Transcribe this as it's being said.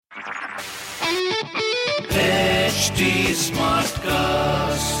HT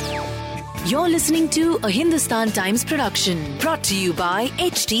Smartcast. You're listening to a Hindustan Times production brought to you by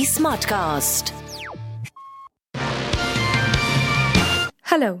HT Smartcast.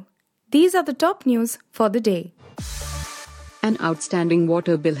 Hello, these are the top news for the day. An outstanding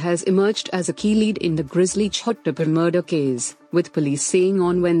water bill has emerged as a key lead in the grisly Chhatrapur murder case, with police saying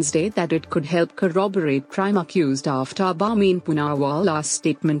on Wednesday that it could help corroborate crime accused after Bamin Poonawala's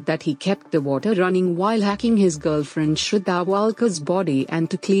statement that he kept the water running while hacking his girlfriend Shraddha Walkar's body and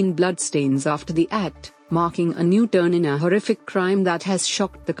to clean bloodstains after the act, marking a new turn in a horrific crime that has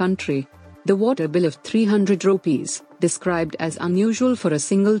shocked the country. The water bill of 300 rupees, described as unusual for a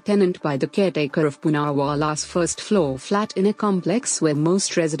single tenant by the caretaker of Poonawala's first-floor flat in a complex where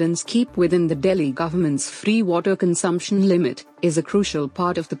most residents keep within the Delhi government's free water consumption limit, is a crucial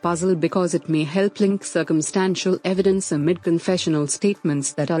part of the puzzle because it may help link circumstantial evidence amid confessional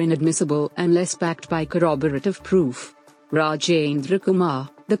statements that are inadmissible unless backed by corroborative proof. Rajendra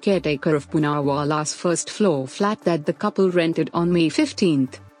Kumar, the caretaker of Poonawala's first-floor flat that the couple rented on May 15,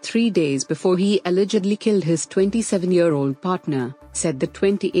 3 days before he allegedly killed his 27-year-old partner, said the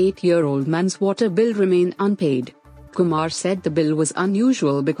 28-year-old man's water bill remained unpaid. Kumar said the bill was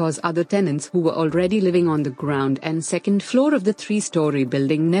unusual because other tenants who were already living on the ground and second floor of the 3-story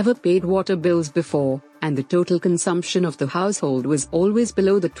building never paid water bills before, and the total consumption of the household was always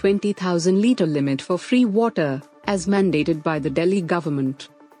below the 20,000-litre limit for free water, as mandated by the Delhi government.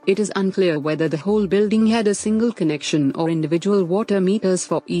 It is unclear whether the whole building had a single connection or individual water meters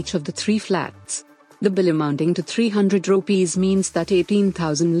for each of the 3 flats. The bill amounting to 300 rupees means that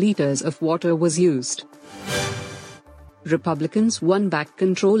 18,000 litres of water was used. Republicans won back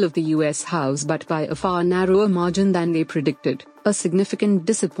control of the US House but by a far narrower margin than they predicted, a significant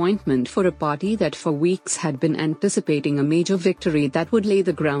disappointment for a party that for weeks had been anticipating a major victory that would lay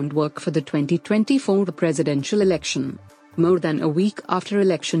the groundwork for the 2024 presidential election. More than a week after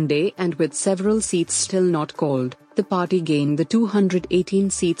Election Day and with several seats still not called, the party gained the 218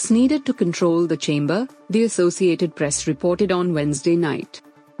 seats needed to control the chamber, the Associated Press reported on Wednesday night.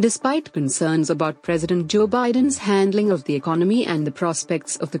 Despite concerns about President Joe Biden's handling of the economy and the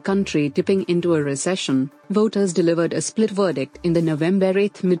prospects of the country tipping into a recession, voters delivered a split verdict in the November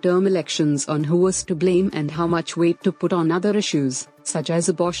 8 midterm elections on who was to blame and how much weight to put on other issues, such as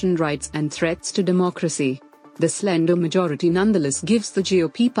abortion rights and threats to democracy. The slender majority nonetheless gives the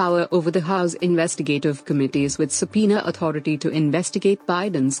GOP power over the House investigative committees with subpoena authority to investigate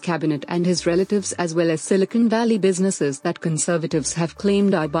Biden's cabinet and his relatives as well as Silicon Valley businesses that conservatives have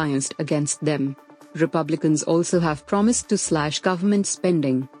claimed are biased against them. Republicans also have promised to slash government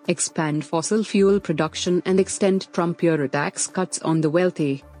spending, expand fossil fuel production and extend Trump-era tax cuts on the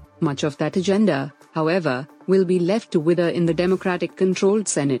wealthy. Much of that agenda, however, will be left to wither in the Democratic-controlled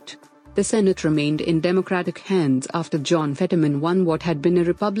Senate. The Senate remained in Democratic hands after John Fetterman won what had been a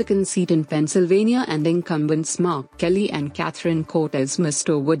Republican seat in Pennsylvania and incumbents Mark Kelly and Catherine Cortez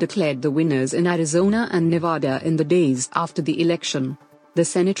Masto were declared the winners in Arizona and Nevada in the days after the election. The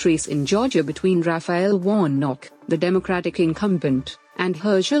Senate race in Georgia between Raphael Warnock, the Democratic incumbent, and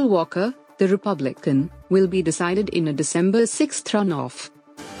Herschel Walker, the Republican, will be decided in a December 6 runoff.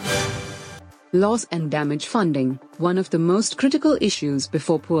 Loss and damage funding, one of the most critical issues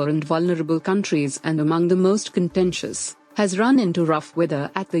before poor and vulnerable countries and among the most contentious, has run into rough weather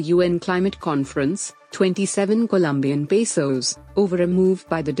at the UN Climate Conference, 27 Colombian pesos, over a move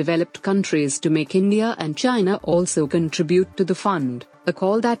by the developed countries to make India and China also contribute to the fund, a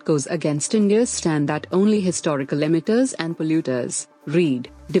call that goes against India's stand that only historical emitters and polluters,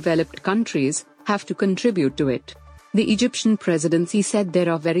 read, developed countries, have to contribute to it. The Egyptian presidency said there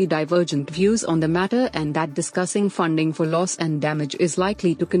are very divergent views on the matter and that discussing funding for loss and damage is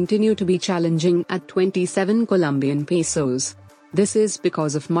likely to continue to be challenging at 27 Colombian pesos. This is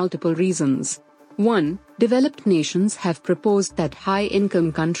because of multiple reasons. 1. Developed nations have proposed that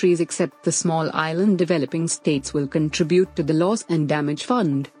high-income countries except the small island developing states will contribute to the loss and damage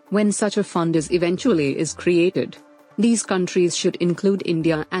fund, when such a fund is created. These countries should include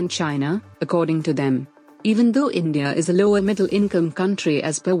India and China, according to them. Even though India is a lower middle-income country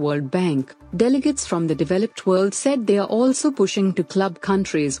as per World Bank, delegates from the developed world said they are also pushing to club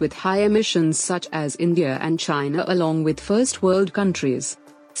countries with high emissions such as India and China along with first world countries.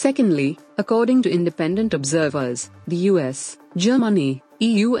 Secondly, according to independent observers, the US, Germany,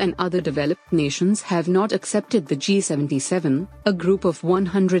 EU and other developed nations have not accepted the G77, a group of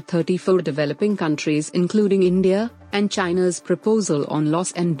 134 developing countries including India and China's proposal on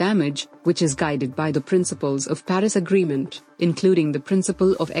loss and damage, which is guided by the principles of Paris Agreement, including the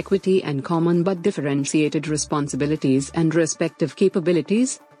principle of equity and common but differentiated responsibilities and respective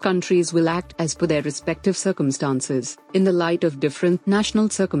capabilities, countries will act as per their respective circumstances, in the light of different national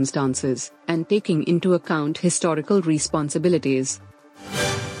circumstances, and taking into account historical responsibilities.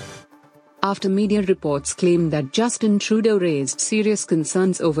 After media reports claimed that Justin Trudeau raised serious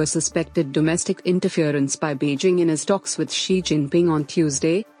concerns over suspected domestic interference by Beijing in his talks with Xi Jinping on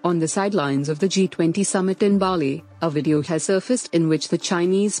Tuesday, on the sidelines of the G20 summit in Bali, a video has surfaced in which the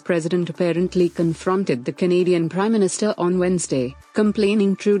Chinese president apparently confronted the Canadian Prime Minister on Wednesday,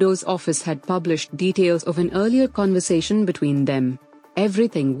 complaining Trudeau's office had published details of an earlier conversation between them.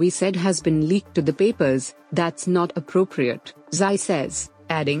 "Everything we said has been leaked to the papers, that's not appropriate," Xi says,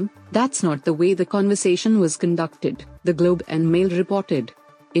 adding, "That's not the way the conversation was conducted," the Globe and Mail reported.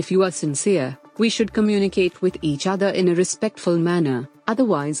 "If you are sincere, we should communicate with each other in a respectful manner,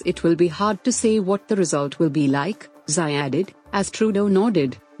 otherwise it will be hard to say what the result will be like," Xi added, as Trudeau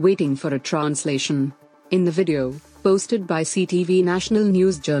nodded, waiting for a translation. In the video, posted by CTV national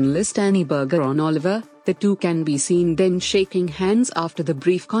news journalist Annie Berger on Oliver, the two can be seen then shaking hands after the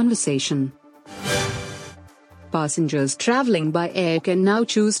brief conversation. Passengers traveling by air can now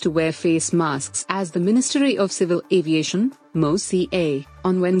choose to wear face masks as the Ministry of Civil Aviation, MOCA,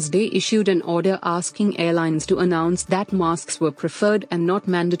 on Wednesday issued an order asking airlines to announce that masks were preferred and not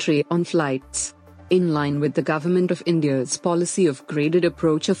mandatory on flights. In line with the Government of India's policy of graded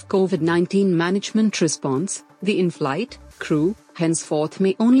approach of COVID-19 management response, the in-flight crew henceforth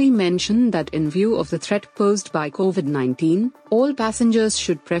may only mention that in view of the threat posed by COVID-19, all passengers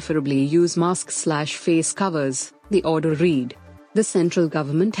should preferably use masks/face covers, the order read. The central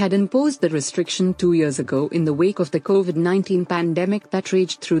government had imposed the restriction 2 years ago in the wake of the COVID-19 pandemic that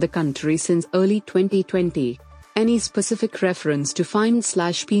raged through the country since early 2020. Any specific reference to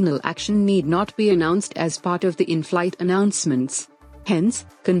fine/penal action need not be announced as part of the in-flight announcements. Hence,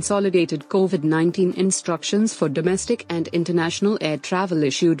 consolidated COVID-19 instructions for domestic and international air travel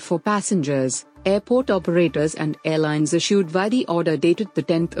issued for passengers, airport operators and airlines issued via the order dated the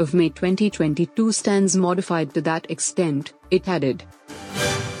 10th of May 2022 stands modified to that extent, it added.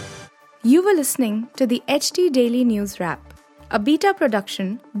 You were listening to the HT Daily News Wrap, a beta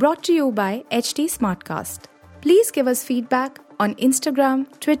production brought to you by HT Smartcast. Please give us feedback on Instagram,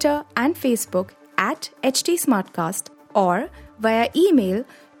 Twitter and Facebook at HT Smartcast or via email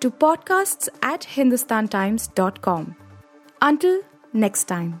to podcasts@hindustantimes.com. Until next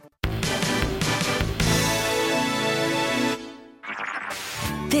time.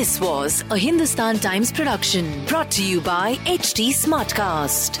 This was a Hindustan Times production brought to you by HT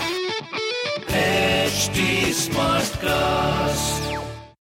Smartcast. HT Smartcast.